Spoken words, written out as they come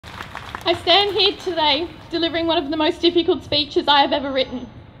I stand here today delivering one of the most difficult speeches I have ever written.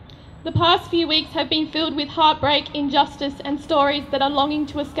 The past few weeks have been filled with heartbreak, injustice and stories that are longing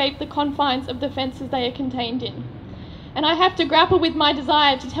to escape the confines of the fences they are contained in. And I have to grapple with my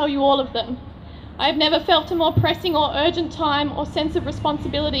desire to tell you all of them. I have never felt a more pressing or urgent time or sense of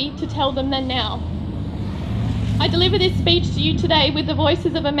responsibility to tell them than now. I deliver this speech to you today with the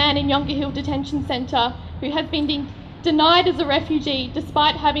voices of a man in Yongah Hill Detention Centre who has been denied as a refugee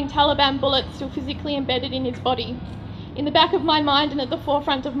despite having Taliban bullets still physically embedded in his body, in the back of my mind and at the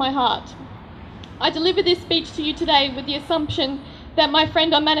forefront of my heart. I deliver this speech to you today with the assumption that my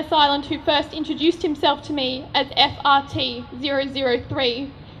friend on Manus Island, who first introduced himself to me as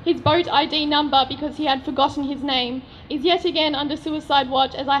FRT003, his boat ID number because he had forgotten his name, is yet again under suicide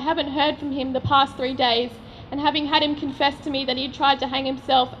watch, as I haven't heard from him the past 3 days, and having had him confess to me that he had tried to hang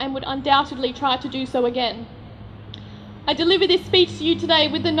himself and would undoubtedly try to do so again. I deliver this speech to you today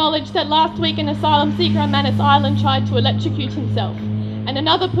with the knowledge that last week an asylum seeker on Manus Island tried to electrocute himself, and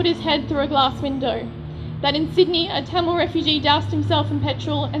another put his head through a glass window. That in Sydney, a Tamil refugee doused himself in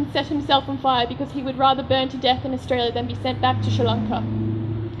petrol and set himself on fire because he would rather burn to death in Australia than be sent back to Sri Lanka.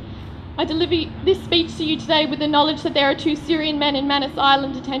 I deliver this speech to you today with the knowledge that there are 2 Syrian men in Manus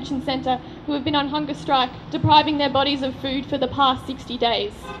Island Detention Centre who have been on hunger strike, depriving their bodies of food for the past 60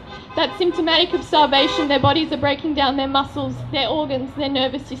 days. That symptomatic of starvation, their bodies are breaking down their muscles, their organs, their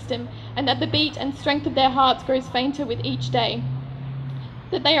nervous system, and that the beat and strength of their hearts grows fainter with each day.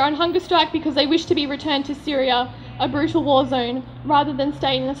 That they are on hunger strike because they wish to be returned to Syria, a brutal war zone, rather than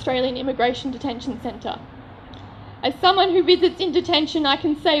stay in an Australian immigration detention centre. As someone who visits in detention, I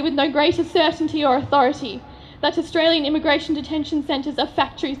can say with no greater certainty or authority that Australian immigration detention centres are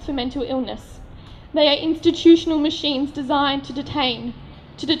factories for mental illness. They are institutional machines designed to detain,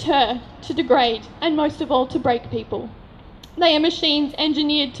 to deter, to degrade, and most of all, to break people. They are machines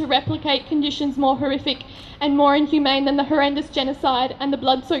engineered to replicate conditions more horrific and more inhumane than the horrendous genocide and the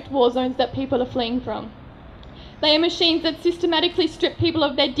blood-soaked war zones that people are fleeing from. They are machines that systematically strip people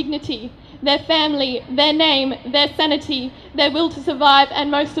of their dignity, their family, their name, their sanity, their will to survive,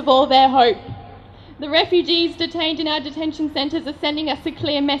 and most of all, their hope. The refugees detained in our detention centres are sending us a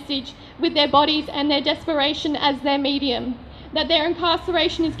clear message with their bodies and their desperation as their medium, that their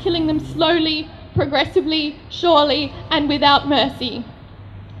incarceration is killing them slowly, progressively, surely, and without mercy.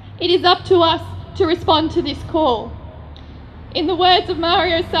 It is up to us to respond to this call. In the words of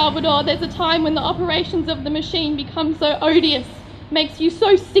Mario Salvador, there's a time when the operations of the machine become so odious, makes you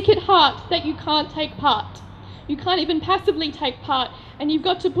so sick at heart that you can't take part. You can't even passively take part, and you've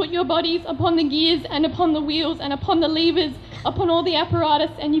got to put your bodies upon the gears and upon the wheels and upon the levers, upon all the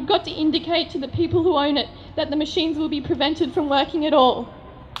apparatus, and you've got to indicate to the people who own it that the machines will be prevented from working at all.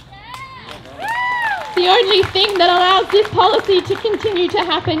 The only thing that allows this policy to continue to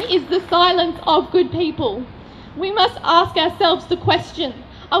happen is the silence of good people. We must ask ourselves the question,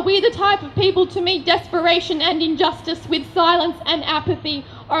 are we the type of people to meet desperation and injustice with silence and apathy,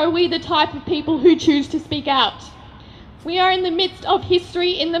 or are we the type of people who choose to speak out? We are in the midst of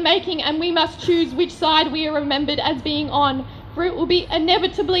history in the making, and we must choose which side we are remembered as being on, for it will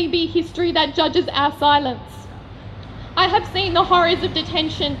inevitably be history that judges our silence. I have seen the horrors of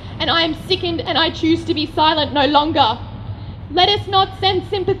detention, and I am sickened, and I choose to be silent no longer. Let us not send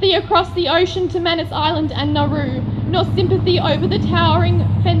sympathy across the ocean to Manus Island and Nauru, nor sympathy over the towering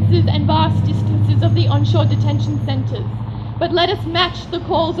fences and vast distances of the onshore detention centres, but let us match the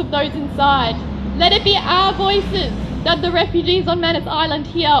calls of those inside. Let it be our voices that the refugees on Manus Island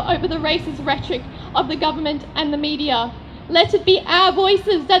hear over the racist rhetoric of the government and the media. Let it be our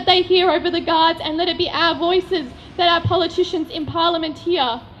voices that they hear over the guards, and let it be our voices that our politicians in Parliament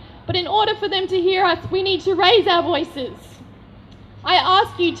hear. But in order for them to hear us, we need to raise our voices. I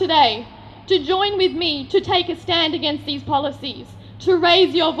ask you today to join with me to take a stand against these policies, to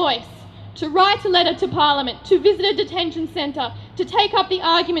raise your voice, to write a letter to Parliament, to visit a detention centre, to take up the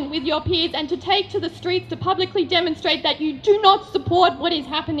argument with your peers, and to take to the streets to publicly demonstrate that you do not support what is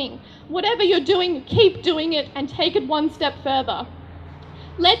happening. Whatever you're doing, keep doing it and take it one step further.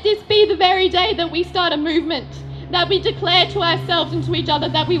 Let this be the very day that we start a movement, that we declare to ourselves and to each other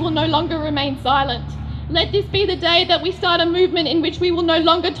that we will no longer remain silent. Let this be the day that we start a movement in which we will no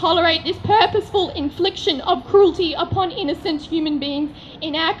longer tolerate this purposeful infliction of cruelty upon innocent human beings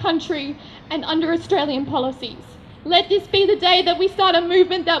in our country and under Australian policies. Let this be the day that we start a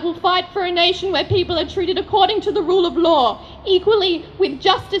movement that will fight for a nation where people are treated according to the rule of law, equally with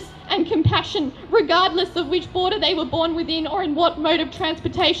justice and compassion, regardless of which border they were born within or in what mode of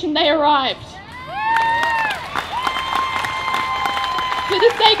transportation they arrived. For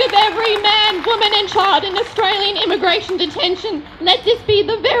the sake of every man, woman and child in Australian immigration detention, let this be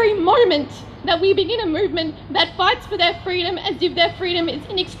the very moment that we begin a movement that fights for their freedom as if their freedom is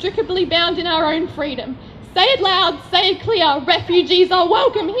inextricably bound in our own freedom. Say it loud, say it clear, refugees are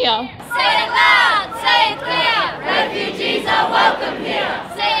welcome here. Say it loud, say it clear, refugees are welcome here.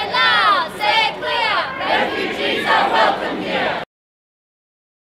 Say